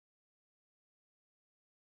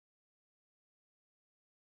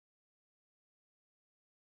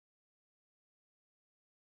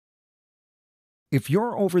If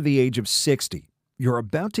you're over the age of 60, you're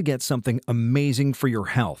about to get something amazing for your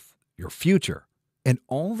health, your future, and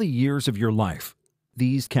all the years of your life.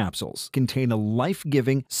 These capsules contain a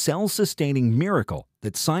life-giving, cell-sustaining miracle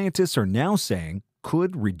that scientists are now saying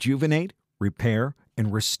could rejuvenate, repair,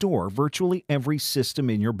 and restore virtually every system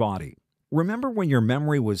in your body. Remember when your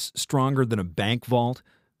memory was stronger than a bank vault?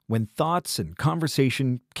 When thoughts and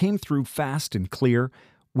conversation came through fast and clear,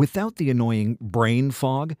 without the annoying brain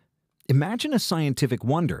fog? Imagine a scientific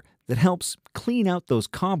wonder that helps clean out those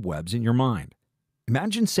cobwebs in your mind.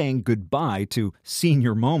 Imagine saying goodbye to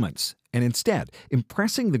senior moments and instead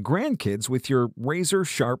impressing the grandkids with your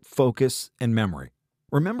razor-sharp focus and memory.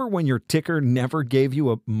 Remember when your ticker never gave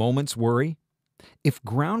you a moment's worry? If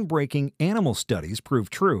groundbreaking animal studies prove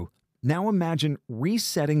true, now imagine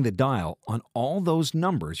resetting the dial on all those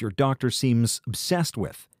numbers your doctor seems obsessed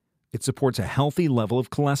with. It supports a healthy level of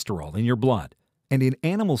cholesterol in your blood. And in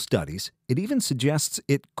animal studies, it even suggests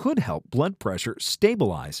it could help blood pressure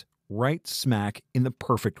stabilize right smack in the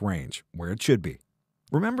perfect range, where it should be.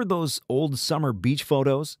 Remember those old summer beach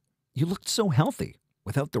photos? You looked so healthy,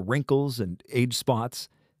 without the wrinkles and age spots.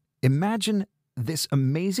 Imagine this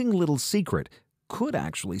amazing little secret could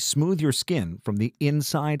actually smooth your skin from the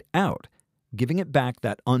inside out, giving it back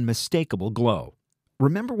that unmistakable glow.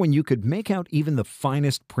 Remember when you could make out even the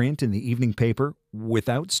finest print in the evening paper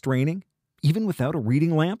without straining? Even without a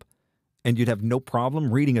reading lamp? And you'd have no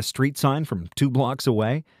problem reading a street sign from 2 blocks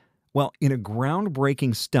away? Well, in a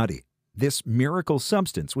groundbreaking study, this miracle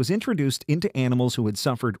substance was introduced into animals who had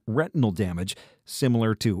suffered retinal damage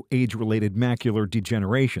similar to age-related macular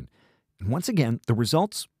degeneration. And once again, the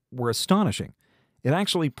results were astonishing. It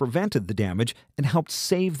actually prevented the damage and helped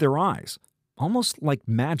save their eyes, almost like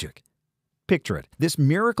magic. Picture it. This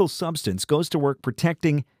miracle substance goes to work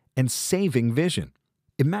protecting and saving vision.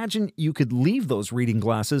 Imagine you could leave those reading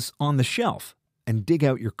glasses on the shelf and dig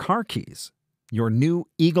out your car keys. Your new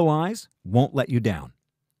eagle eyes won't let you down.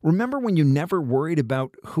 Remember when you never worried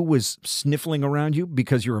about who was sniffling around you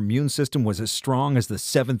because your immune system was as strong as the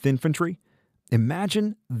 7th Infantry?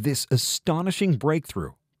 Imagine this astonishing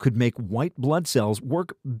breakthrough could make white blood cells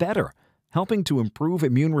work better, helping to improve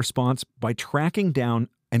immune response by tracking down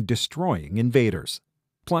and destroying invaders.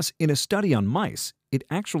 Plus, in a study on mice, it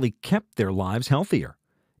actually kept their lives healthier,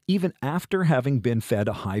 even after having been fed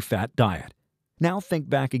a high-fat diet. Now think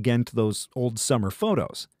back again to those old summer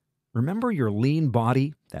photos. Remember your lean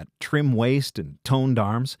body, that trim waist and toned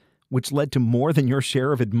arms, which led to more than your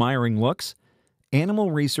share of admiring looks?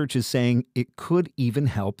 Animal research is saying it could even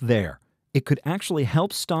help there. It could actually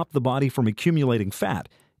help stop the body from accumulating fat,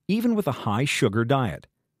 even with a high-sugar diet.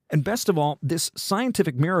 And best of all, this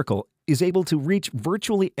scientific miracle is able to reach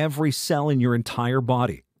virtually every cell in your entire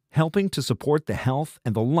body, helping to support the health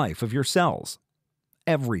and the life of your cells.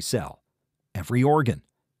 Every cell, every organ,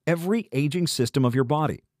 every aging system of your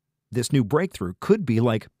body. This new breakthrough could be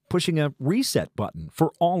like pushing a reset button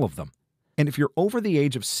for all of them. And if you're over the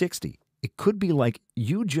age of 60, it could be like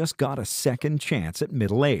you just got a second chance at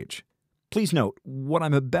middle age. Please note, what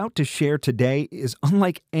I'm about to share today is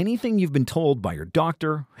unlike anything you've been told by your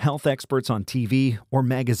doctor, health experts on TV, or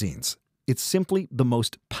magazines. It's simply the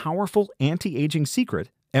most powerful anti-aging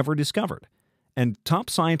secret ever discovered. And top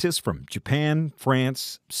scientists from Japan,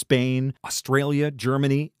 France, Spain, Australia,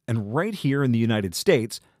 Germany, and right here in the United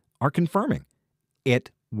States are confirming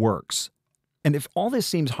it works. And if all this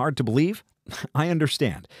seems hard to believe, I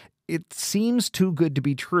understand. It seems too good to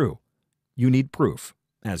be true. You need proof,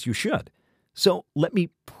 as you should. So let me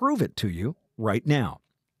prove it to you right now.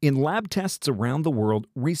 In lab tests around the world,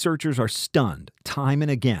 researchers are stunned time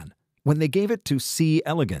and again. When they gave it to C.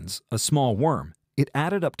 elegans, a small worm, it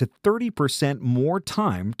added up to 30% more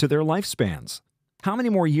time to their lifespans. How many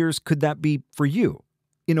more years could that be for you?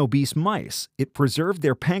 In obese mice, it preserved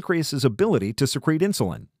their pancreas's ability to secrete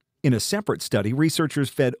insulin. In a separate study, researchers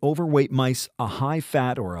fed overweight mice a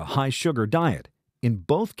high-fat or a high-sugar diet. In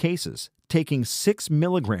both cases, taking 6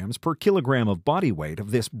 milligrams per kilogram of body weight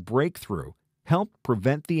of this breakthrough helped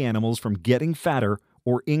prevent the animals from getting fatter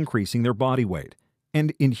or increasing their body weight.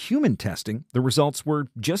 And in human testing, the results were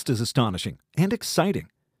just as astonishing and exciting.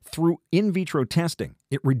 Through in vitro testing,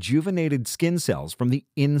 it rejuvenated skin cells from the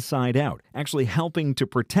inside out, actually helping to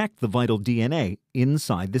protect the vital DNA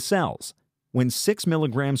inside the cells. When 6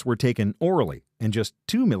 milligrams were taken orally and just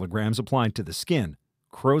 2 milligrams applied to the skin,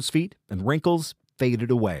 crow's feet and wrinkles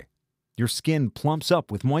faded away. Your skin plumps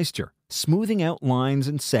up with moisture, smoothing out lines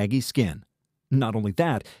and saggy skin. Not only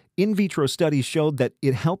that, in vitro studies showed that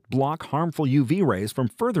it helped block harmful UV rays from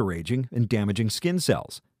further aging and damaging skin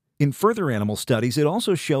cells. In further animal studies, it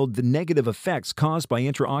also showed the negative effects caused by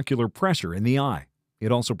intraocular pressure in the eye.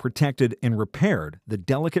 It also protected and repaired the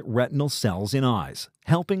delicate retinal cells in eyes,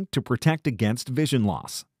 helping to protect against vision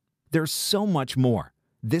loss. There's so much more.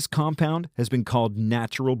 This compound has been called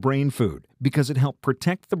natural brain food because it helped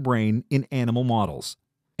protect the brain in animal models.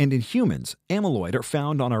 And in humans, amyloid are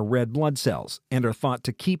found on our red blood cells and are thought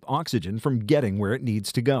to keep oxygen from getting where it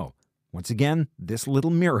needs to go. Once again, this little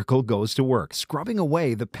miracle goes to work, scrubbing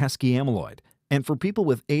away the pesky amyloid. And for people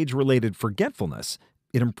with age-related forgetfulness,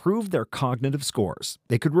 it improved their cognitive scores.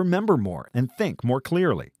 They could remember more and think more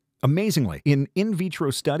clearly. Amazingly, in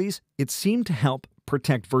vitro studies, it seemed to help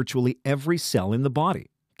protect virtually every cell in the body,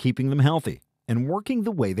 keeping them healthy and working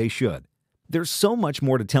the way they should. There's so much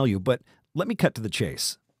more to tell you, but let me cut to the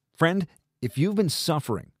chase. Friend, if you've been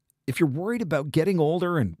suffering, if you're worried about getting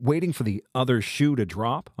older and waiting for the other shoe to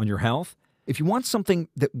drop on your health, if you want something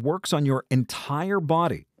that works on your entire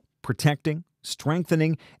body, protecting,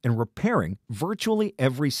 strengthening, and repairing virtually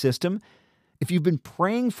every system, if you've been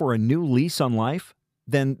praying for a new lease on life,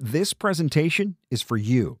 then this presentation is for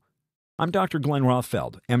you. I'm Dr. Glenn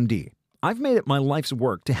Rothfeld, MD. I've made it my life's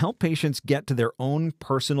work to help patients get to their own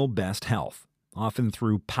personal best health, often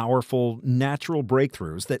through powerful, natural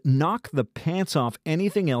breakthroughs that knock the pants off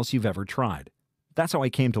anything else you've ever tried. That's how I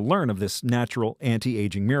came to learn of this natural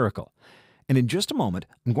anti-aging miracle. And in just a moment,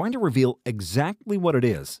 I'm going to reveal exactly what it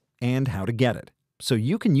is and how to get it, so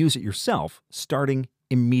you can use it yourself starting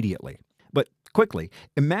immediately. But quickly,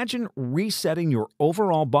 imagine resetting your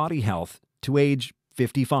overall body health to age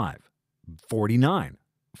 55, 49,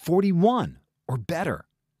 41, or better.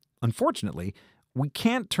 Unfortunately, we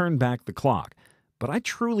can't turn back the clock, but I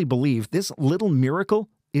truly believe this little miracle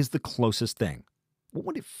is the closest thing. What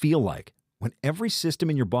would it feel like when every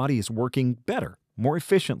system in your body is working better, more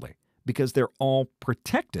efficiently, because they're all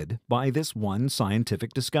protected by this one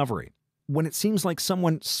scientific discovery? When it seems like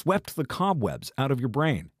someone swept the cobwebs out of your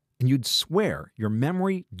brain, and you'd swear your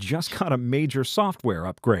memory just got a major software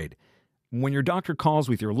upgrade. When your doctor calls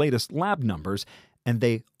with your latest lab numbers, and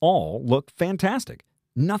they all look fantastic.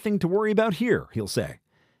 Nothing to worry about here, he'll say.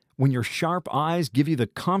 When your sharp eyes give you the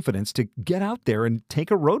confidence to get out there and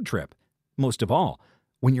take a road trip. Most of all,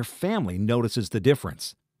 when your family notices the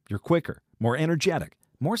difference. You're quicker, more energetic,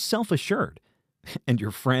 more self-assured. And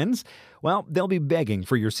your friends? Well, they'll be begging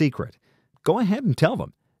for your secret. Go ahead and tell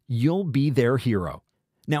them. You'll be their hero.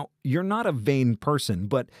 Now, you're not a vain person,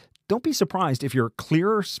 but don't be surprised if your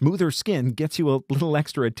clearer, smoother skin gets you a little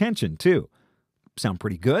extra attention, too. Sound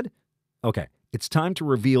pretty good? Okay, it's time to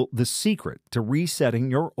reveal the secret to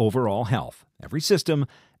resetting your overall health. Every system,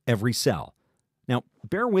 every cell. Now,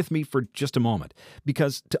 bear with me for just a moment,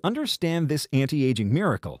 because to understand this anti-aging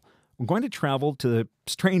miracle, we're going to travel to the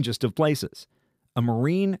strangest of places. A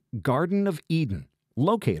marine Garden of Eden,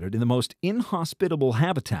 located in the most inhospitable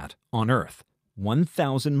habitat on Earth.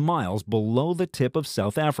 1,000 miles below the tip of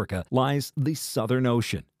South Africa lies the Southern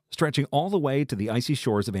Ocean, stretching all the way to the icy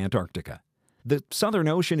shores of Antarctica. The Southern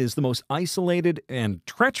Ocean is the most isolated and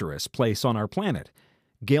treacherous place on our planet.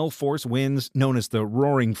 Gale force winds, known as the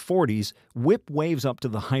Roaring Forties, whip waves up to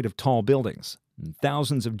the height of tall buildings. And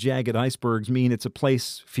thousands of jagged icebergs mean it's a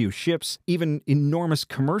place few ships, even enormous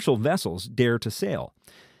commercial vessels, dare to sail.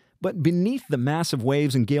 But beneath the massive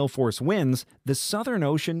waves and gale force winds, the Southern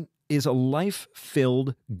Ocean is a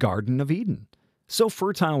life-filled Garden of Eden. So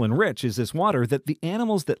fertile and rich is this water that the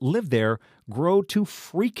animals that live there grow to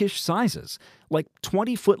freakish sizes, like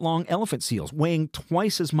 20-foot-long elephant seals weighing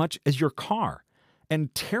twice as much as your car.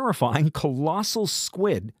 And terrifying colossal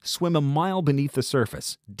squid swim a mile beneath the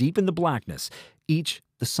surface, deep in the blackness, each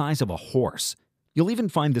the size of a horse. You'll even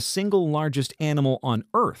find the single largest animal on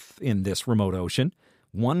Earth in this remote ocean,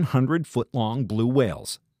 100-foot-long blue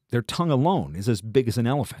whales. Their tongue alone is as big as an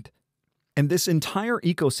elephant. And this entire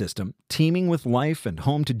ecosystem, teeming with life and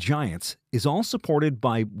home to giants, is all supported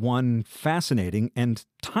by one fascinating and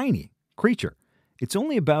tiny creature. It's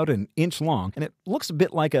only about an inch long, and it looks a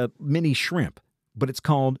bit like a mini shrimp, but it's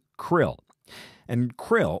called krill. And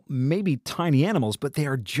krill may be tiny animals, but they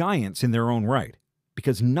are giants in their own right,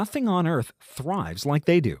 because nothing on Earth thrives like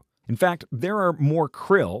they do. In fact, there are more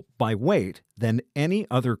krill by weight than any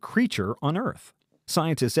other creature on Earth.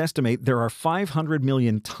 Scientists estimate there are 500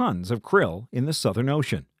 million tons of krill in the Southern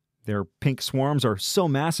Ocean. Their pink swarms are so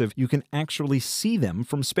massive you can actually see them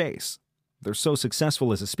from space. They're so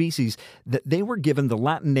successful as a species that they were given the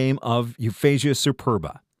Latin name of Euphausia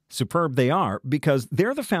superba. Superb they are because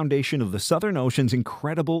they're the foundation of the Southern Ocean's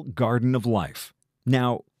incredible garden of life.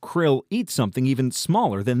 Now, krill eat something even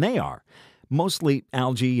smaller than they are, mostly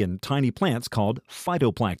algae and tiny plants called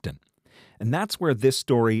phytoplankton. And that's where this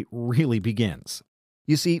story really begins.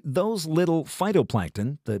 You see, those little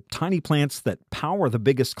phytoplankton, the tiny plants that power the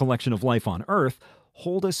biggest collection of life on Earth,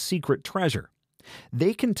 hold a secret treasure.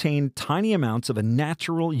 They contain tiny amounts of a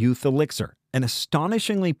natural youth elixir, an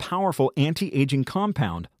astonishingly powerful anti-aging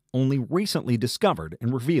compound only recently discovered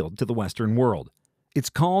and revealed to the Western world. It's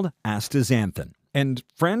called astaxanthin. And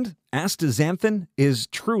friend, astaxanthin is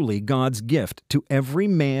truly God's gift to every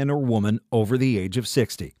man or woman over the age of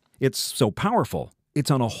 60. It's so powerful,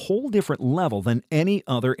 it's on a whole different level than any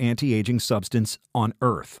other anti-aging substance on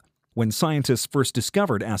Earth. When scientists first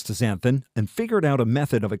discovered astaxanthin and figured out a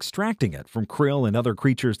method of extracting it from krill and other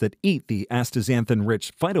creatures that eat the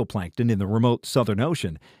astaxanthin-rich phytoplankton in the remote Southern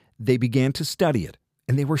Ocean, they began to study it,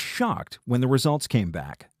 and they were shocked when the results came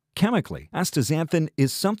back. Chemically, astaxanthin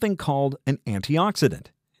is something called an antioxidant.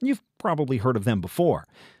 You've probably heard of them before.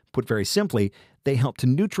 Put very simply, they help to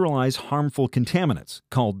neutralize harmful contaminants,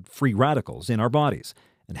 called free radicals, in our bodies,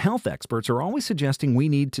 and health experts are always suggesting we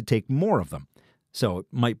need to take more of them. So it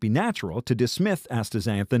might be natural to dismiss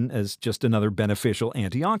astaxanthin as just another beneficial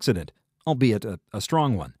antioxidant, albeit a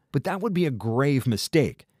strong one. But that would be a grave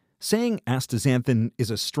mistake. Saying astaxanthin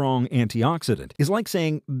is a strong antioxidant is like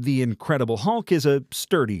saying the Incredible Hulk is a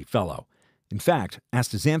sturdy fellow. In fact,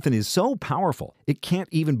 astaxanthin is so powerful, it can't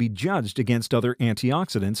even be judged against other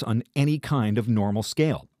antioxidants on any kind of normal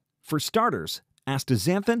scale. For starters,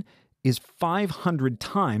 astaxanthin is 500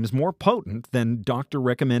 times more potent than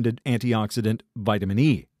doctor-recommended antioxidant vitamin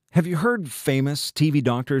E. Have you heard famous TV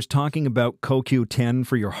doctors talking about CoQ10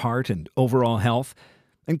 for your heart and overall health?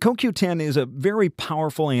 And CoQ10 is a very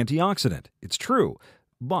powerful antioxidant, it's true,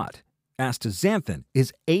 but astaxanthin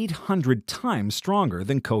is 800 times stronger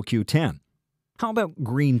than CoQ10. How about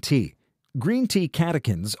green tea? Green tea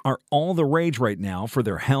catechins are all the rage right now for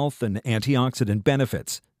their health and antioxidant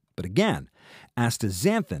benefits. But again,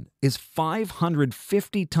 astaxanthin is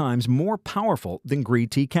 550 times more powerful than green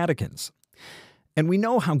tea catechins. And we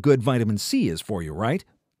know how good vitamin C is for you, right?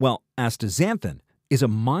 Well, astaxanthin is a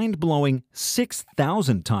mind-blowing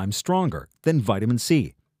 6,000 times stronger than vitamin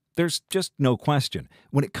C. There's just no question.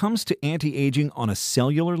 When it comes to anti-aging on a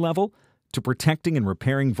cellular level, to protecting and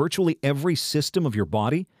repairing virtually every system of your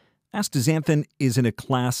body, astaxanthin is in a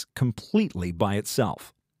class completely by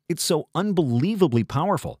itself. It's so unbelievably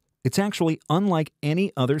powerful, it's actually unlike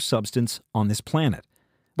any other substance on this planet.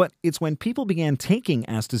 But it's when people began taking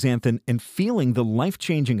astaxanthin and feeling the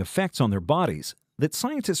life-changing effects on their bodies that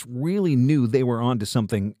scientists really knew they were onto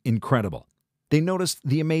something incredible. They noticed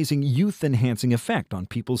the amazing youth-enhancing effect on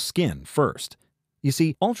people's skin first. You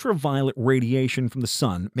see, ultraviolet radiation from the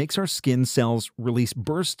sun makes our skin cells release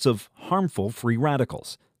bursts of harmful free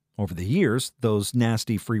radicals. Over the years, those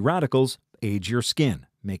nasty free radicals age your skin,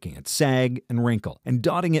 making it sag and wrinkle, and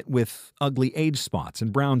dotting it with ugly age spots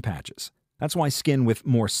and brown patches. That's why skin with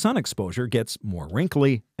more sun exposure gets more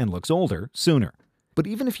wrinkly and looks older sooner. But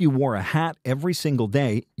even if you wore a hat every single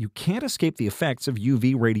day, you can't escape the effects of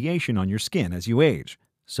UV radiation on your skin as you age.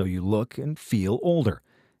 So you look and feel older.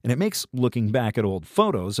 And it makes looking back at old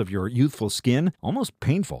photos of your youthful skin almost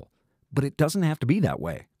painful. But it doesn't have to be that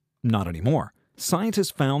way. Not anymore. Scientists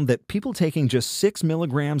found that people taking just 6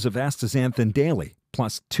 milligrams of astaxanthin daily,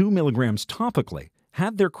 plus 2 milligrams topically,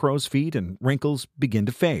 had their crow's feet and wrinkles begin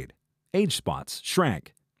to fade. Age spots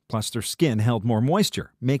shrank. Plus, their skin held more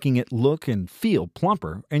moisture, making it look and feel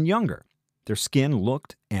plumper and younger. Their skin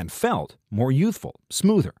looked and felt more youthful,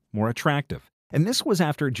 smoother, more attractive. And this was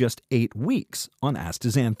after just 8 weeks on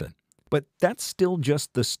astaxanthin. But that's still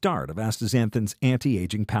just the start of astaxanthin's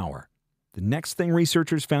anti-aging power. The next thing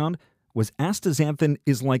researchers found was astaxanthin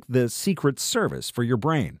is like the secret service for your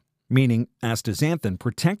brain, meaning astaxanthin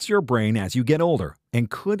protects your brain as you get older and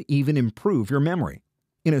could even improve your memory.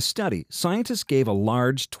 In a study, scientists gave a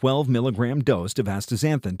large 12 milligram dose of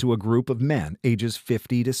astaxanthin to a group of men ages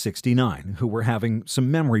 50 to 69 who were having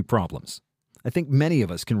some memory problems. I think many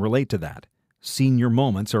of us can relate to that. Senior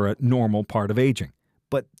moments are a normal part of aging,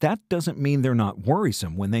 but that doesn't mean they're not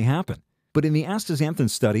worrisome when they happen. But in the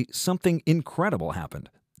astaxanthin study, something incredible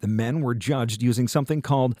happened. The men were judged using something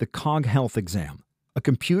called the Cog Health exam, a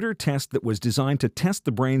computer test that was designed to test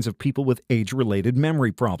the brains of people with age-related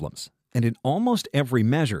memory problems. And in almost every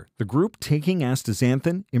measure, the group taking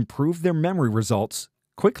astaxanthin improved their memory results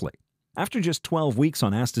quickly. After just 12 weeks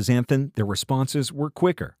on astaxanthin, their responses were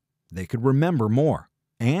quicker. They could remember more,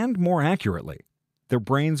 and more accurately. Their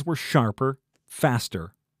brains were sharper,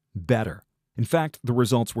 faster, better. In fact, the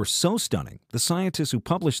results were so stunning, the scientists who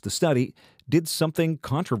published the study did something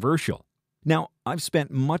controversial. Now, I've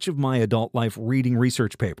spent much of my adult life reading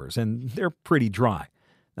research papers, and they're pretty dry.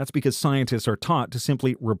 That's because scientists are taught to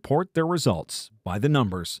simply report their results by the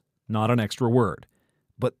numbers, not an extra word.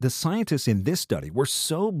 But the scientists in this study were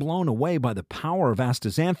so blown away by the power of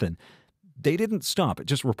astaxanthin, they didn't stop at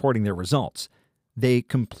just reporting their results. They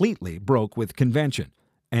completely broke with convention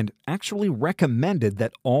and actually recommended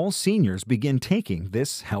that all seniors begin taking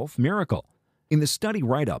this health miracle. In the study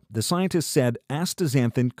write-up, the scientists said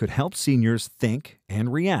astaxanthin could help seniors think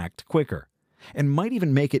and react quicker, and might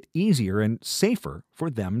even make it easier and safer for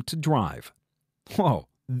them to drive. Whoa,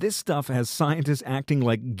 this stuff has scientists acting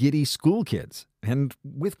like giddy school kids, and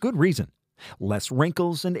with good reason. Less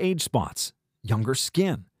wrinkles and age spots, younger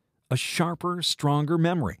skin, a sharper, stronger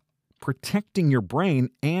memory, protecting your brain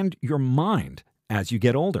and your mind as you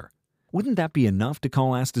get older. Wouldn't that be enough to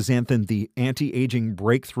call astaxanthin the anti-aging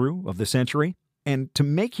breakthrough of the century? And to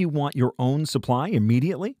make you want your own supply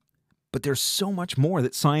immediately? But there's so much more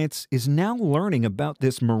that science is now learning about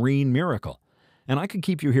this marine miracle. And I could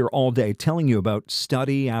keep you here all day telling you about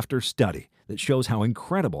study after study that shows how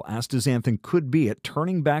incredible astaxanthin could be at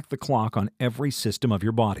turning back the clock on every system of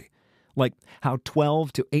your body. Like how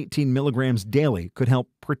 12 to 18 milligrams daily could help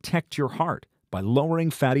protect your heart by lowering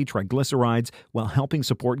fatty triglycerides while helping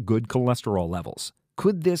support good cholesterol levels.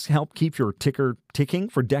 Could this help keep your ticker ticking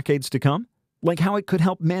for decades to come? Like how it could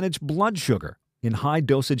help manage blood sugar in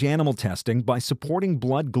high-dosage animal testing by supporting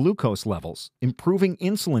blood glucose levels, improving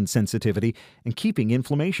insulin sensitivity, and keeping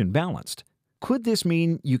inflammation balanced. Could this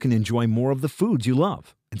mean you can enjoy more of the foods you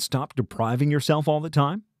love and stop depriving yourself all the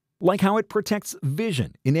time? Like how it protects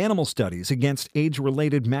vision in animal studies against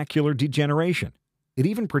age-related macular degeneration. It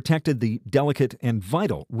even protected the delicate and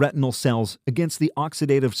vital retinal cells against the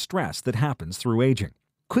oxidative stress that happens through aging.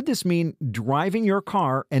 Could this mean driving your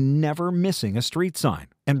car and never missing a street sign,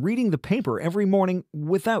 and reading the paper every morning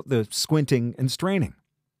without the squinting and straining?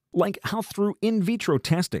 Like how through in vitro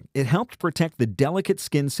testing, it helped protect the delicate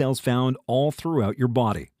skin cells found all throughout your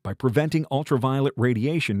body by preventing ultraviolet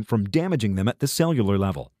radiation from damaging them at the cellular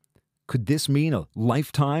level. Could this mean a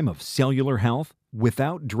lifetime of cellular health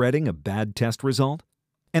without dreading a bad test result?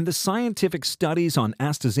 And the scientific studies on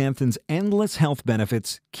astaxanthin's endless health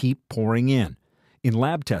benefits keep pouring in. In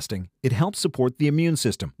lab testing, it helps support the immune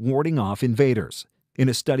system, warding off invaders. In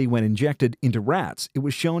a study when injected into rats, it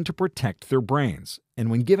was shown to protect their brains.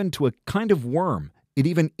 And when given to a kind of worm, it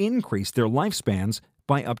even increased their lifespans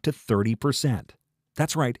by up to 30%.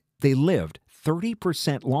 That's right, they lived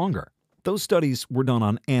 30% longer. Those studies were done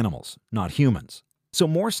on animals, not humans. So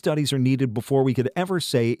more studies are needed before we could ever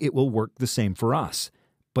say it will work the same for us.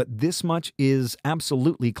 But this much is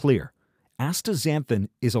absolutely clear. Astaxanthin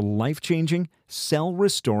is a life-changing,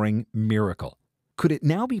 cell-restoring miracle. Could it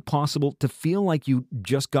now be possible to feel like you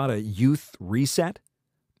just got a youth reset?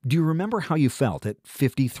 Do you remember how you felt at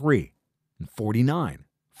 53, 49,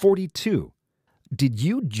 42? Did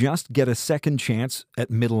you just get a second chance at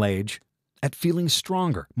middle age? At feeling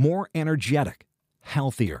stronger, more energetic,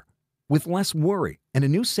 healthier, with less worry and a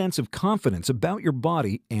new sense of confidence about your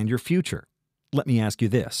body and your future? Let me ask you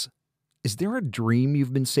this. Is there a dream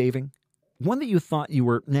you've been saving? One that you thought you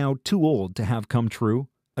were now too old to have come true?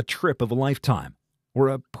 A trip of a lifetime? Or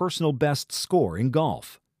a personal best score in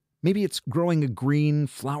golf? Maybe it's growing a green,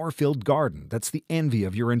 flower-filled garden that's the envy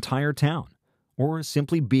of your entire town. Or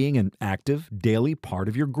simply being an active, daily part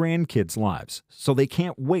of your grandkids' lives, so they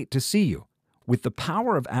can't wait to see you. With the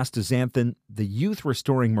power of astaxanthin, the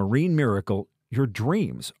youth-restoring marine miracle, your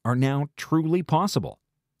dreams are now truly possible.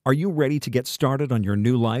 Are you ready to get started on your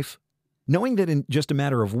new life? Knowing that in just a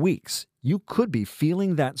matter of weeks, you could be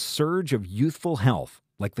feeling that surge of youthful health,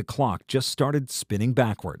 like the clock just started spinning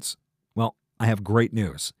backwards. Well, I have great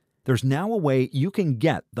news. There's now a way you can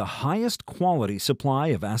get the highest quality supply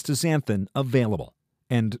of astaxanthin available,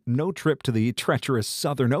 and no trip to the treacherous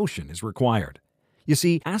Southern Ocean is required. You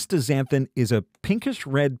see, astaxanthin is a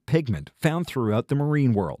pinkish-red pigment found throughout the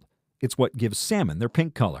marine world. It's what gives salmon their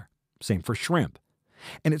pink color. Same for shrimp.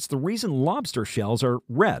 And it's the reason lobster shells are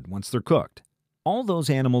red once they're cooked. All those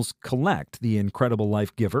animals collect the incredible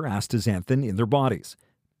life giver astaxanthin in their bodies,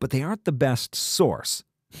 but they aren't the best source,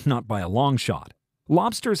 not by a long shot.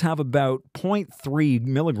 Lobsters have about 0.3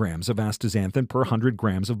 milligrams of astaxanthin per 100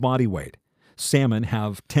 grams of body weight. Salmon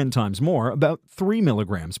have 10 times more, about 3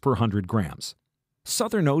 milligrams per 100 grams.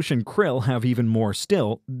 Southern Ocean krill have even more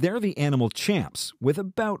still. They're the animal champs, with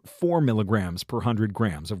about 4 milligrams per 100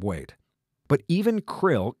 grams of weight. But even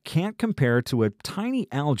krill can't compare to a tiny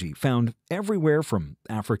algae found everywhere from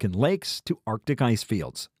African lakes to Arctic ice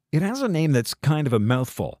fields. It has a name that's kind of a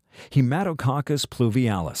mouthful, Haematococcus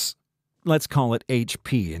pluvialis. Let's call it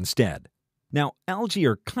HP instead. Now, algae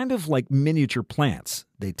are kind of like miniature plants.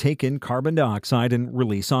 They take in carbon dioxide and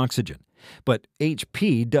release oxygen. But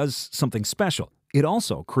HP does something special. It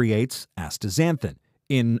also creates astaxanthin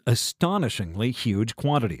in astonishingly huge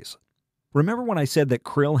quantities. Remember when I said that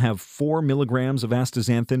krill have 4 milligrams of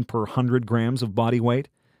astaxanthin per 100 grams of body weight?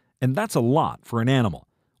 And that's a lot for an animal.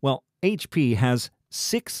 Well, HP has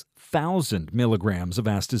 6,000 milligrams of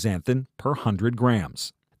astaxanthin per 100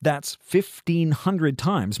 grams. That's 1,500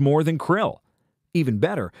 times more than krill. Even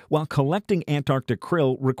better, while collecting Antarctic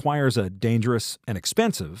krill requires a dangerous and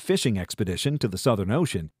expensive fishing expedition to the Southern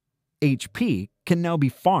Ocean, HP can now be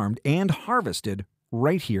farmed and harvested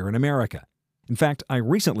right here in America. In fact, I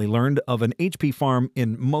recently learned of an HP farm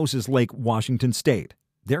in Moses Lake, Washington State.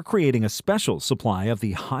 They're creating a special supply of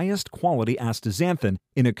the highest quality astaxanthin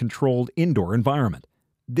in a controlled indoor environment.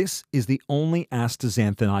 This is the only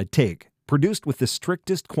astaxanthin I'd take, produced with the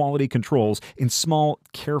strictest quality controls in small,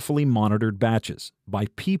 carefully monitored batches by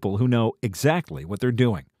people who know exactly what they're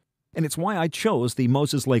doing. And it's why I chose the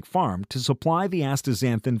Moses Lake Farm to supply the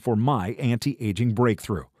astaxanthin for my anti-aging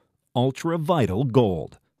breakthrough, Ultra Vital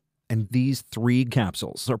Gold. And these 3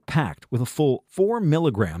 capsules are packed with a full 4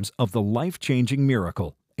 milligrams of the life-changing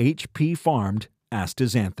miracle, HP-farmed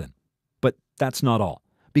astaxanthin. But that's not all,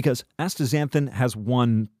 because astaxanthin has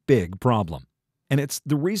one big problem. And it's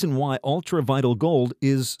the reason why Ultra Vital Gold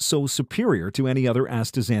is so superior to any other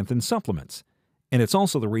astaxanthin supplements. And it's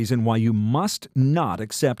also the reason why you must not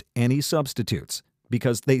accept any substitutes,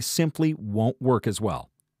 because they simply won't work as well.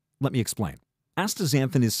 Let me explain.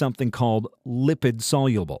 Astaxanthin is something called lipid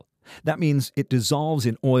soluble. That means it dissolves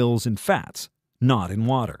in oils and fats, not in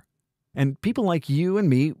water. And people like you and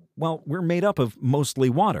me, well, we're made up of mostly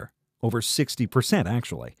water, over 60%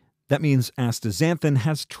 actually. That means astaxanthin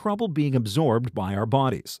has trouble being absorbed by our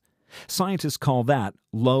bodies. Scientists call that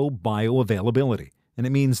low bioavailability, and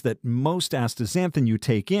it means that most astaxanthin you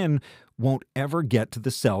take in won't ever get to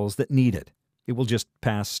the cells that need it. It will just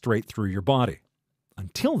pass straight through your body.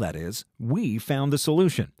 Until, that is, we found the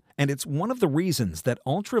solution. And it's one of the reasons that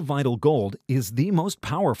Ultra Vital Gold is the most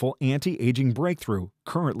powerful anti-aging breakthrough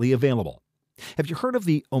currently available. Have you heard of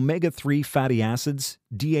the omega-3 fatty acids,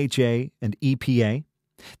 DHA and EPA?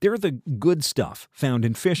 They're the good stuff found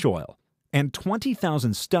in fish oil. And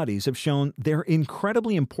 20,000 studies have shown they're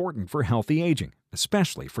incredibly important for healthy aging,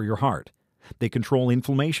 especially for your heart. They control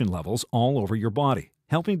inflammation levels all over your body,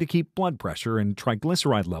 helping to keep blood pressure and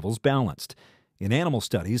triglyceride levels balanced. In animal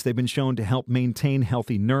studies, they've been shown to help maintain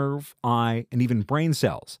healthy nerve, eye, and even brain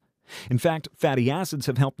cells. In fact, fatty acids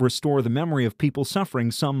have helped restore the memory of people suffering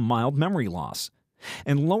some mild memory loss.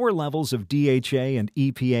 And lower levels of DHA and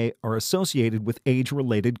EPA are associated with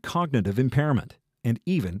age-related cognitive impairment, and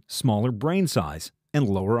even smaller brain size and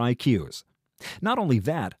lower IQs. Not only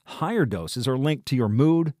that, higher doses are linked to your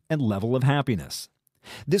mood and level of happiness.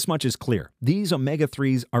 This much is clear. These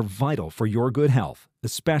omega-3s are vital for your good health,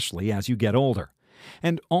 especially as you get older.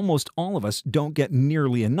 And almost all of us don't get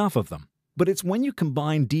nearly enough of them. But it's when you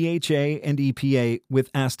combine DHA and EPA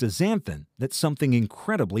with astaxanthin that something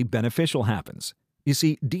incredibly beneficial happens. You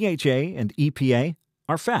see, DHA and EPA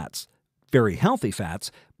are fats. Very healthy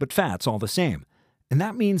fats, but fats all the same. And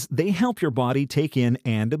that means they help your body take in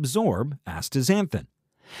and absorb astaxanthin.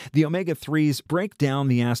 The omega-3s break down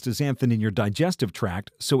the astaxanthin in your digestive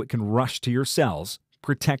tract so it can rush to your cells,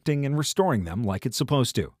 protecting and restoring them like it's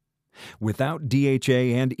supposed to. Without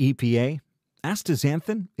DHA and EPA,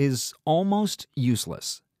 astaxanthin is almost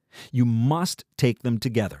useless. You must take them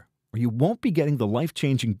together, or you won't be getting the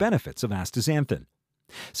life-changing benefits of astaxanthin.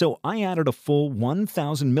 So I added a full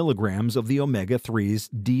 1,000 milligrams of the omega-3s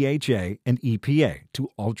DHA and EPA to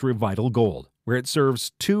Ultra Vital Gold, where it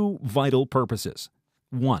serves 2 vital purposes.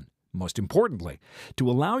 1. Most importantly, to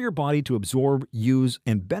allow your body to absorb, use,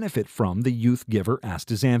 and benefit from the youth giver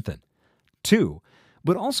astaxanthin. 2.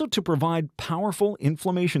 But also to provide powerful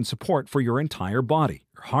inflammation support for your entire body,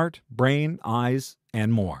 your heart, brain, eyes,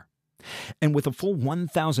 and more. And with a full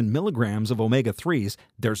 1,000 milligrams of omega-3s,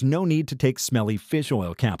 there's no need to take smelly fish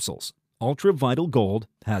oil capsules. Ultra Vital Gold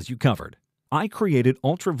has you covered. I created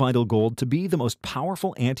Ultra Vital Gold to be the most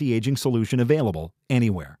powerful anti-aging solution available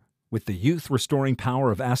anywhere. With the youth-restoring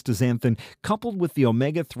power of astaxanthin coupled with the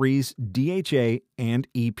omega-3s DHA and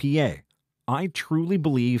EPA, I truly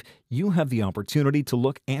believe you have the opportunity to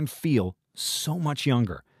look and feel so much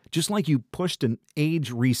younger, just like you pushed an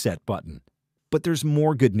age reset button. But there's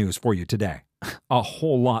more good news for you today. A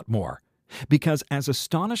whole lot more. Because as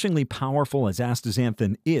astonishingly powerful as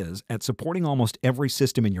astaxanthin is at supporting almost every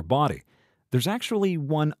system in your body, there's actually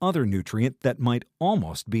one other nutrient that might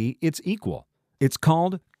almost be its equal. It's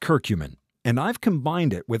called curcumin, and I've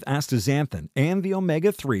combined it with astaxanthin and the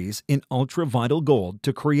omega-3s in Ultra Vital Gold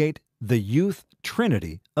to create the Youth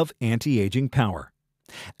Trinity of anti-aging power.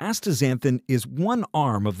 Astaxanthin is one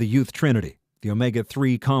arm of the Youth Trinity. The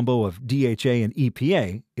omega-3 combo of DHA and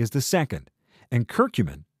EPA is the second, and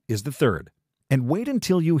curcumin is the third. And wait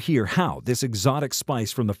until you hear how this exotic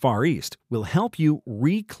spice from the Far East will help you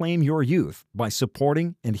reclaim your youth by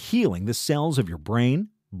supporting and healing the cells of your brain,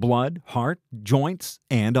 blood, heart, joints,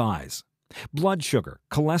 and eyes. Blood sugar,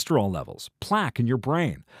 cholesterol levels, plaque in your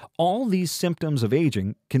brain, all these symptoms of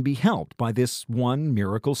aging can be helped by this one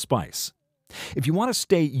miracle spice. If you want to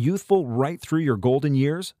stay youthful right through your golden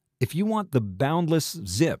years, if you want the boundless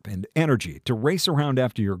zip and energy to race around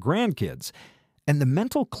after your grandkids, and the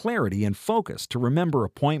mental clarity and focus to remember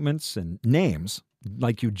appointments and names,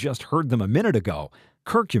 like you just heard them a minute ago,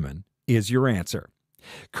 curcumin is your answer.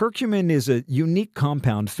 Curcumin is a unique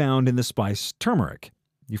compound found in the spice turmeric.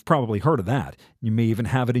 You've probably heard of that. You may even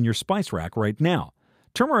have it in your spice rack right now.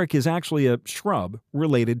 Turmeric is actually a shrub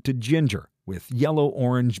related to ginger, with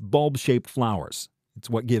yellow-orange bulb-shaped flowers. It's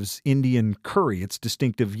what gives Indian curry its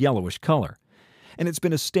distinctive yellowish color. And it's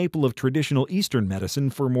been a staple of traditional Eastern medicine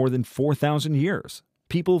for more than 4,000 years.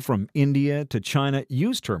 People from India to China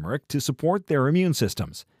use turmeric to support their immune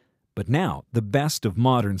systems. But now, the best of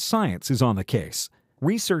modern science is on the case.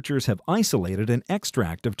 Researchers have isolated an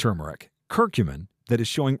extract of turmeric, curcumin, that is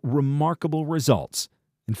showing remarkable results.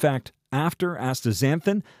 In fact, after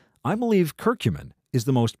astaxanthin, I believe curcumin is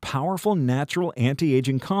the most powerful natural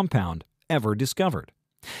anti-aging compound ever discovered.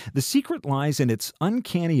 The secret lies in its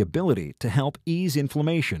uncanny ability to help ease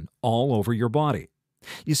inflammation all over your body.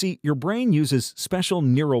 You see, your brain uses special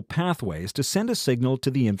neural pathways to send a signal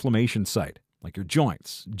to the inflammation site, like your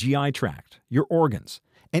joints, GI tract, your organs,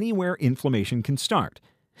 anywhere inflammation can start.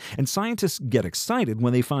 And scientists get excited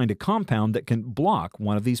when they find a compound that can block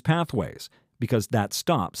one of these pathways, because that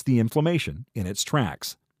stops the inflammation in its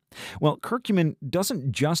tracks. Well, curcumin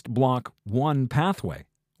doesn't just block one pathway,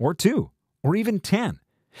 or two, or even 10.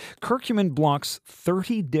 Curcumin blocks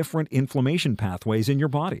 30 different inflammation pathways in your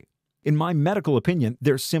body. In my medical opinion,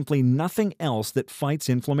 there's simply nothing else that fights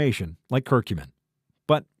inflammation like curcumin.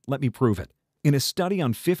 But let me prove it. In a study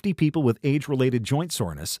on 50 people with age-related joint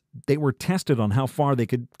soreness, they were tested on how far they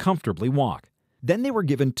could comfortably walk. Then they were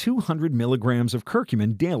given 200 milligrams of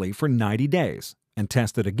curcumin daily for 90 days and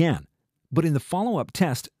tested again. But in the follow-up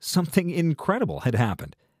test, something incredible had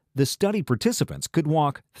happened. The study participants could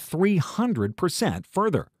walk 300%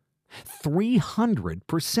 further.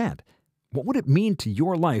 300%! What would it mean to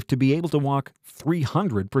your life to be able to walk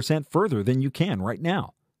 300% further than you can right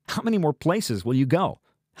now? How many more places will you go?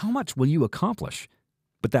 How much will you accomplish?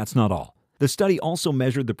 But that's not all. The study also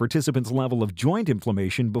measured the participants' level of joint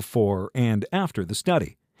inflammation before and after the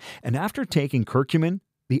study. And after taking curcumin,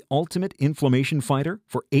 the ultimate inflammation fighter,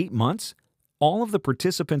 for 8 months, all of the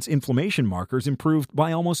participants' inflammation markers improved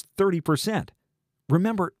by almost 30%.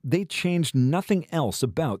 Remember, they changed nothing else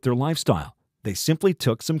about their lifestyle. They simply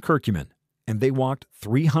took some curcumin, and they walked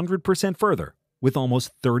 300% further with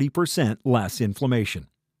almost 30% less inflammation.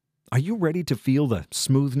 Are you ready to feel the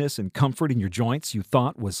smoothness and comfort in your joints you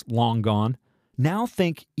thought was long gone? Now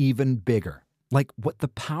think even bigger, like what the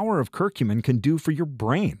power of curcumin can do for your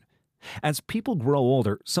brain. As people grow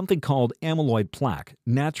older, something called amyloid plaque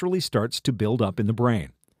naturally starts to build up in the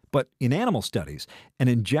brain. But in animal studies, an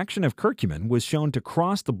injection of curcumin was shown to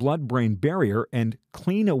cross the blood-brain barrier and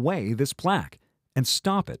clean away this plaque and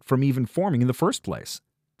stop it from even forming in the first place.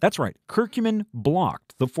 That's right, curcumin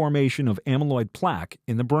blocked the formation of amyloid plaque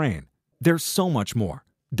in the brain. There's so much more.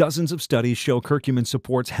 Dozens of studies show curcumin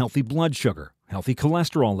supports healthy blood sugar, healthy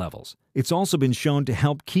cholesterol levels. It's also been shown to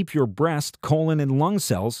help keep your breast, colon, and lung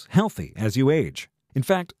cells healthy as you age. In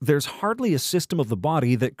fact, there's hardly a system of the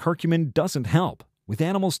body that curcumin doesn't help, with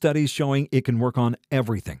animal studies showing it can work on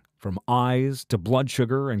everything, from eyes to blood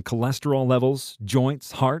sugar and cholesterol levels,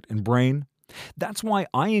 joints, heart, and brain. That's why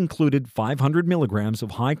I included 500 milligrams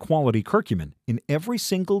of high-quality curcumin in every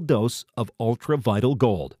single dose of Ultra Vital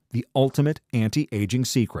Gold, the ultimate anti-aging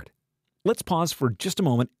secret. Let's pause for just a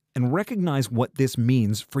moment and recognize what this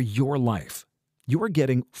means for your life. You are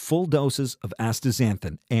getting full doses of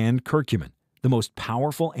astaxanthin and curcumin, the most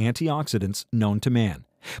powerful antioxidants known to man,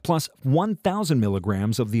 plus 1,000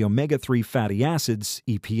 milligrams of the omega-3 fatty acids,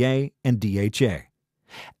 EPA, and DHA.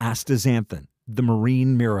 Astaxanthin, the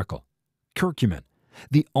marine miracle. Curcumin,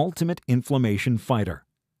 the ultimate inflammation fighter,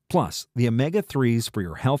 plus the omega-3s for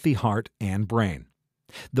your healthy heart and brain.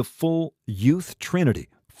 The full youth trinity,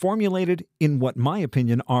 formulated in what my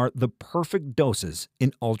opinion are the perfect doses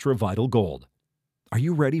in Ultra Vital Gold. Are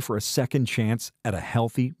you ready for a second chance at a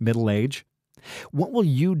healthy middle age? What will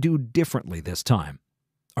you do differently this time?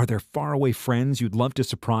 Are there faraway friends you'd love to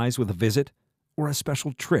surprise with a visit? Or a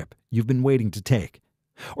special trip you've been waiting to take?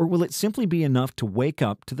 Or will it simply be enough to wake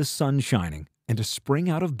up to the sun shining and to spring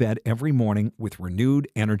out of bed every morning with renewed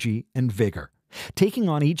energy and vigor, taking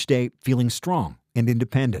on each day feeling strong and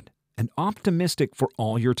independent and optimistic for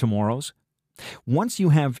all your tomorrows? Once you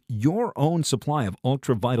have your own supply of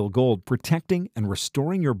Ultra Vital Gold protecting and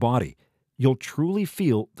restoring your body, you'll truly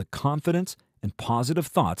feel the confidence and positive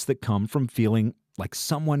thoughts that come from feeling like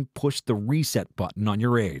someone pushed the reset button on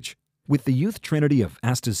your age. With the youth trinity of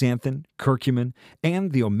astaxanthin, curcumin,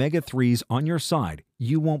 and the omega-3s on your side,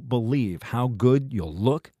 you won't believe how good you'll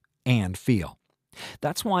look and feel.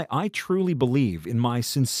 That's why I truly believe in my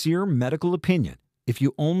sincere medical opinion. If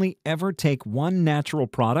you only ever take one natural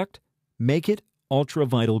product, make it Ultra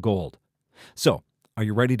Vital Gold. So, are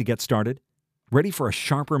you ready to get started? Ready for a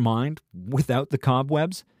sharper mind without the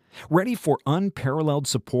cobwebs? Ready for unparalleled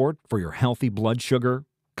support for your healthy blood sugar,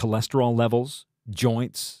 cholesterol levels,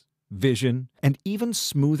 joints, vision, and even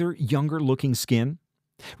smoother, younger-looking skin?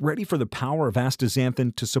 Ready for the power of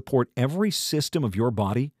astaxanthin to support every system of your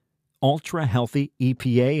body? Ultra-healthy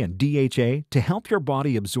EPA and DHA to help your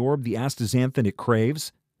body absorb the astaxanthin it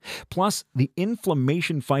craves? Plus the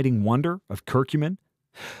inflammation-fighting wonder of curcumin?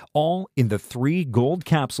 All in the 3 gold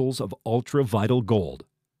capsules of Ultra Vital Gold.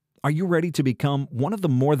 Are you ready to become one of the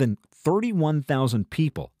more than 31,000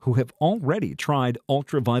 people who have already tried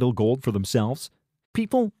Ultra Vital Gold for themselves?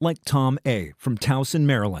 People like Tom A. from Towson,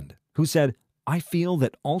 Maryland, who said, "I feel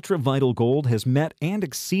that Ultra Vital Gold has met and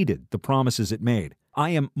exceeded the promises it made.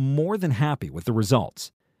 I am more than happy with the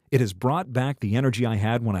results. It has brought back the energy I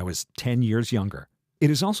had when I was 10 years younger. It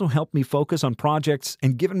has also helped me focus on projects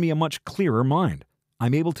and given me a much clearer mind.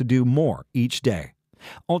 I'm able to do more each day.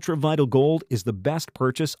 Ultra Vital Gold is the best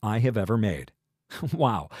purchase I have ever made."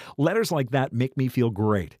 Wow, letters like that make me feel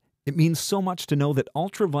great. It means so much to know that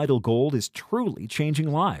Ultra Vital Gold is truly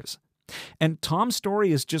changing lives. And Tom's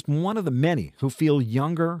story is just one of the many who feel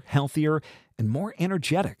younger, healthier, and more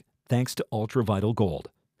energetic thanks to Ultra Vital Gold.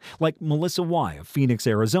 Like Melissa Y. of Phoenix,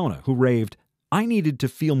 Arizona, who raved, "I needed to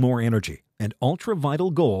feel more energy, and Ultra Vital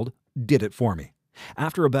Gold did it for me.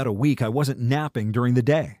 After about a week, I wasn't napping during the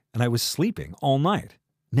day, and I was sleeping all night.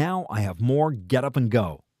 Now I have more get up and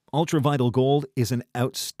go. Ultra Vital Gold is an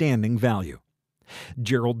outstanding value."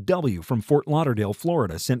 Gerald W. from Fort Lauderdale,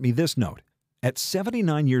 Florida, sent me this note. "At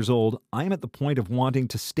 79 years old, I am at the point of wanting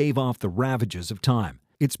to stave off the ravages of time.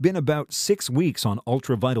 It's been about 6 weeks on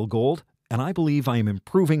Ultra Vital Gold, and I believe I am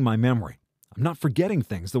improving my memory. I'm not forgetting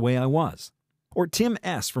things the way I was." Or Tim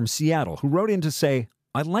S. from Seattle, who wrote in to say,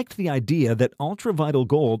 "I liked the idea that Ultra Vital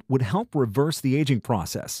Gold would help reverse the aging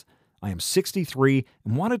process. I am 63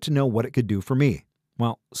 and wanted to know what it could do for me.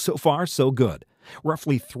 Well, so far, so good.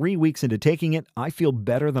 Roughly 3 weeks into taking it, I feel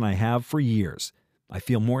better than I have for years. I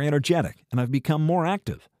feel more energetic, and I've become more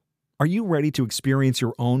active." Are you ready to experience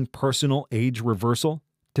your own personal age reversal?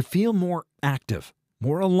 To feel more active,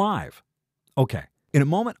 more alive? Okay, in a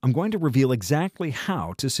moment, I'm going to reveal exactly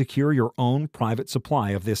how to secure your own private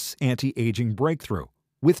supply of this anti-aging breakthrough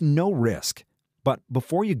with no risk. But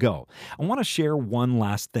before you go, I want to share one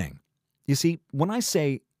last thing. You see, when I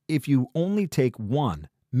say, if you only take one,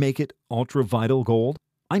 make it Ultra Vital Gold,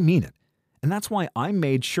 I mean it. And that's why I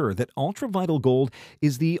made sure that Ultra Vital Gold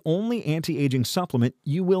is the only anti-aging supplement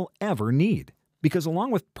you will ever need. Because along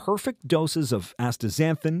with perfect doses of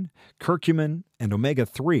astaxanthin, curcumin, and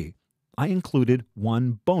omega-3, I included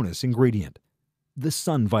one bonus ingredient, the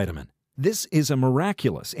sun vitamin. This is a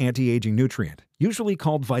miraculous anti-aging nutrient, usually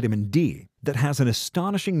called vitamin D, that has an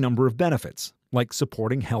astonishing number of benefits, like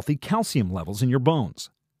supporting healthy calcium levels in your bones,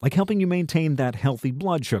 like helping you maintain that healthy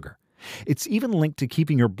blood sugar. It's even linked to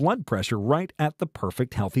keeping your blood pressure right at the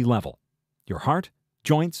perfect healthy level. Your heart,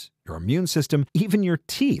 joints, your immune system, even your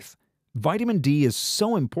teeth. Vitamin D is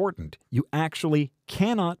so important, you actually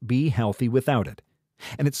cannot be healthy without it.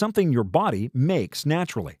 And it's something your body makes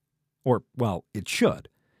naturally. Or, well, it should.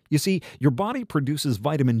 You see, your body produces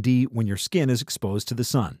vitamin D when your skin is exposed to the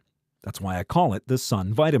sun. That's why I call it the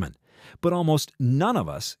sun vitamin. But almost none of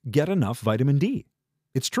us get enough vitamin D.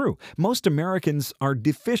 It's true, most Americans are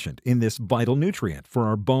deficient in this vital nutrient for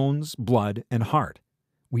our bones, blood, and heart.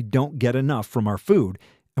 We don't get enough from our food,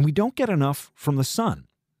 and we don't get enough from the sun.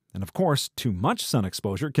 And of course, too much sun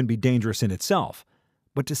exposure can be dangerous in itself.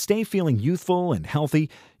 But to stay feeling youthful and healthy,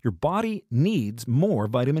 your body needs more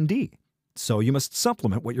vitamin D. So you must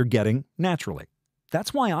supplement what you're getting naturally.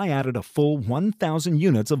 That's why I added a full 1,000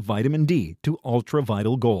 units of vitamin D to Ultra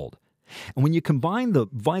Vital Gold. And when you combine the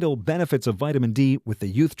vital benefits of vitamin D with the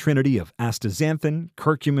youth trinity of astaxanthin,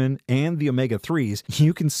 curcumin, and the omega-3s,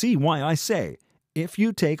 you can see why I say, if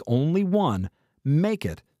you take only one, make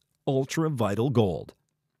it Ultra Vital Gold.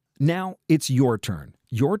 Now it's your turn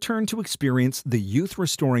to experience the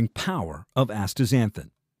youth-restoring power of astaxanthin,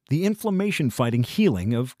 the inflammation-fighting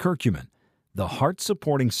healing of curcumin, the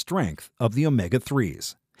heart-supporting strength of the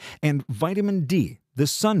omega-3s, And vitamin D, the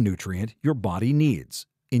sun nutrient your body needs,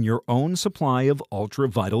 in your own supply of Ultra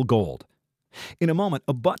Vital Gold. In a moment,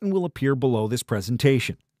 a button will appear below this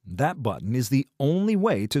presentation. That button is the only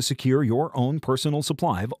way to secure your own personal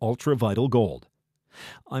supply of Ultra Vital Gold.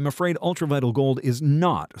 I'm afraid Ultra Vital Gold is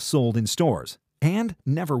not sold in stores, and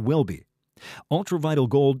never will be. Ultra Vital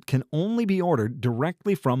Gold can only be ordered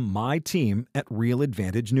directly from my team at Real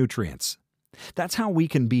Advantage Nutrients. That's how we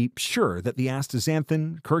can be sure that the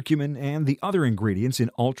astaxanthin, curcumin, and the other ingredients in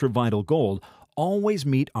Ultra Vital Gold always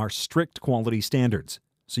meet our strict quality standards,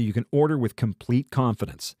 so you can order with complete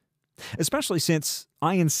confidence. Especially since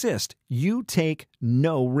I insist you take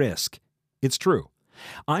no risk. It's true.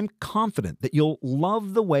 I'm confident that you'll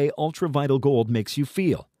love the way Ultra Vital Gold makes you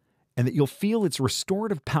feel, and that you'll feel its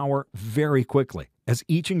restorative power very quickly as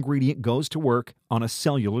each ingredient goes to work on a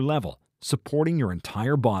cellular level, supporting your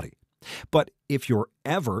entire body. But if you're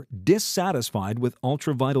ever dissatisfied with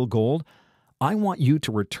Ultra Vital Gold, I want you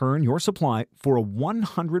to return your supply for a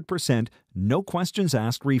 100% no questions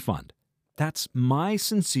asked refund. That's my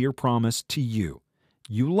sincere promise to you.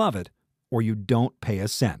 You love it, or you don't pay a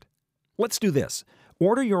cent. Let's do this.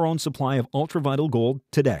 Order your own supply of Ultra Vital Gold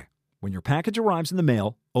today. When your package arrives in the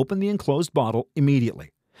mail, open the enclosed bottle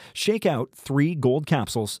immediately. Shake out 3 gold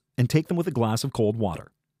capsules and take them with a glass of cold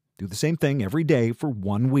water. Do the same thing every day for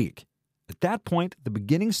 1 week. At that point, the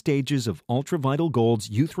beginning stages of Ultra Vital Gold's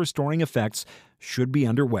youth-restoring effects should be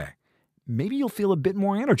underway. Maybe you'll feel a bit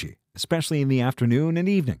more energy, especially in the afternoon and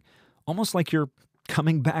evening, almost like you're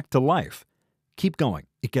coming back to life. Keep going.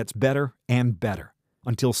 It gets better and better.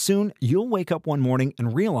 Until soon, you'll wake up one morning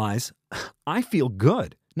and realize, I feel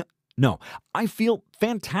good. No, I feel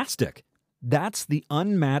fantastic. That's the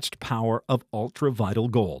unmatched power of Ultra Vital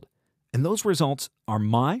Gold. And those results are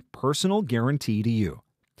my personal guarantee to you.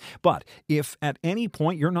 But if at any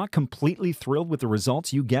point you're not completely thrilled with the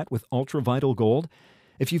results you get with Ultra Vital Gold,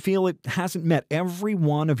 if you feel it hasn't met every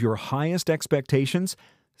one of your highest expectations,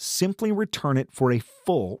 simply return it for a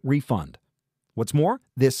full refund. What's more,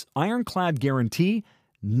 this ironclad guarantee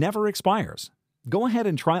never expires. Go ahead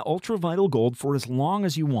and try Ultra Vital Gold for as long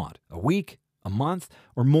as you want, a week, a month,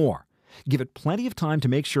 or more. Give it plenty of time to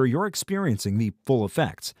make sure you're experiencing the full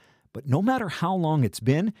effects. But no matter how long it's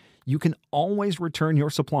been, you can always return your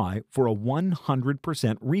supply for a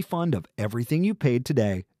 100% refund of everything you paid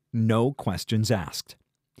today, no questions asked.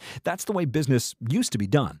 That's the way business used to be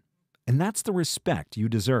done, and that's the respect you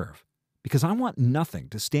deserve. Because I want nothing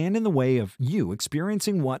to stand in the way of you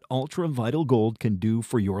experiencing what Ultra Vital Gold can do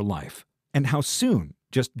for your life. And how soon,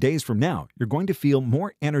 just days from now, you're going to feel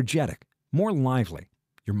more energetic, more lively.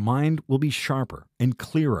 Your mind will be sharper and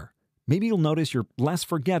clearer. Maybe you'll notice you're less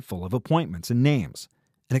forgetful of appointments and names,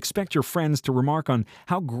 and expect your friends to remark on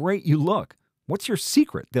how great you look. What's your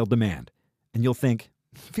secret, they'll demand. And you'll think,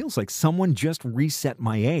 feels like someone just reset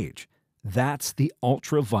my age. That's the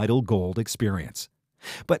Ultra Vital Gold experience.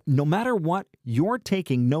 But no matter what, you're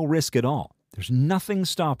taking no risk at all. There's nothing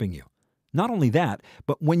stopping you. Not only that,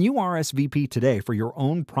 but when you RSVP today for your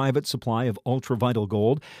own private supply of Ultra Vital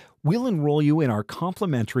Gold, we'll enroll you in our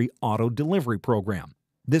complimentary auto delivery program.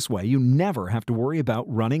 This way, you never have to worry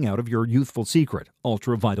about running out of your youthful secret,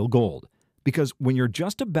 Ultra Vital Gold. Because when you're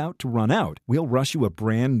just about to run out, we'll rush you a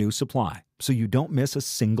brand new supply, so you don't miss a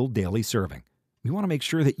single daily serving. We want to make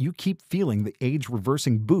sure that you keep feeling the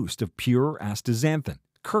age-reversing boost of pure astaxanthin,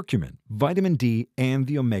 curcumin, vitamin D, and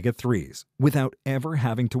the omega-3s without ever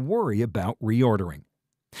having to worry about reordering.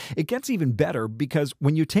 It gets even better because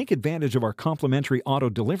when you take advantage of our complimentary auto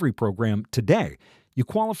delivery program today, you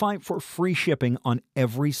qualify for free shipping on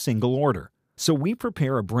every single order. So we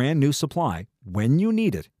prepare a brand new supply when you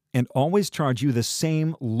need it and always charge you the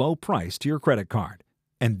same low price to your credit card.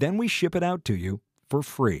 And then we ship it out to you for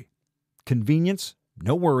free. Convenience,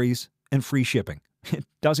 no worries, and free shipping. It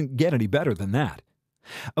doesn't get any better than that.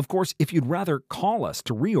 Of course, if you'd rather call us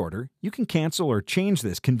to reorder, you can cancel or change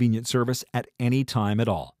this convenient service at any time at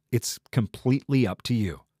all. It's completely up to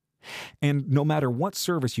you. And no matter what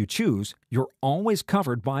service you choose, you're always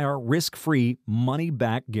covered by our risk-free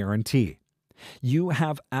money-back guarantee. You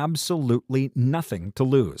have absolutely nothing to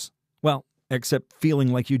lose. Well, except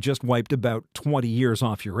feeling like you just wiped about 20 years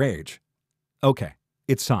off your age. Okay,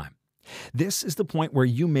 it's time. This is the point where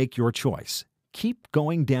you make your choice. Keep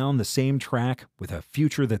going down the same track with a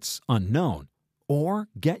future that's unknown, or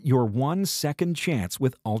get your 1 second chance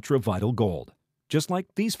with Ultra Vital Gold, just like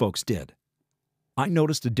these folks did. I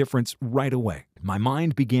noticed a difference right away. My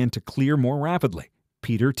mind began to clear more rapidly.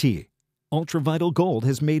 Peter T. Ultra Vital Gold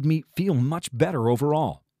has made me feel much better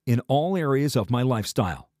overall, in all areas of my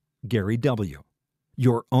lifestyle. Gary W.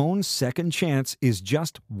 Your own second chance is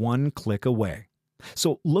just 1 click away.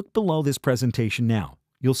 So look below this presentation now.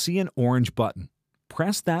 You'll see an orange button.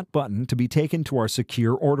 Press that button to be taken to our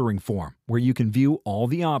secure ordering form, where you can view all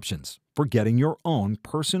the options for getting your own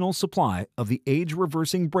personal supply of the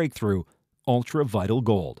age-reversing breakthrough Ultra Vital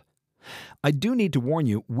Gold. I do need to warn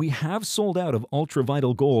you, we have sold out of Ultra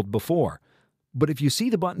Vital Gold before, but if you see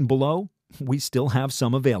the button below, we still have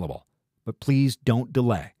some available. But please don't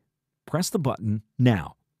delay. Press the button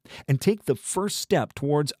now and take the first step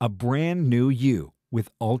towards a brand new you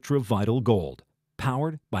with Ultra Vital Gold,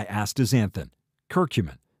 powered by astaxanthin,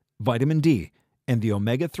 curcumin, vitamin D, and the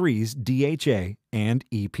omega-3s DHA and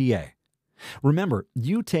EPA. Remember,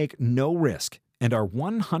 you take no risk, and our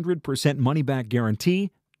 100% money-back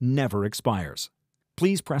guarantee never expires.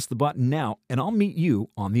 Please press the button now, and I'll meet you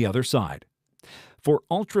on the other side. For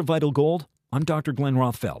Ultra Vital Gold, I'm Dr. Glenn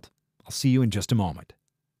Rothfeld. I'll see you in just a moment.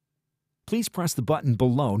 Please press the button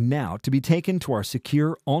below now to be taken to our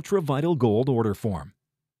secure Ultra Vital Gold order form.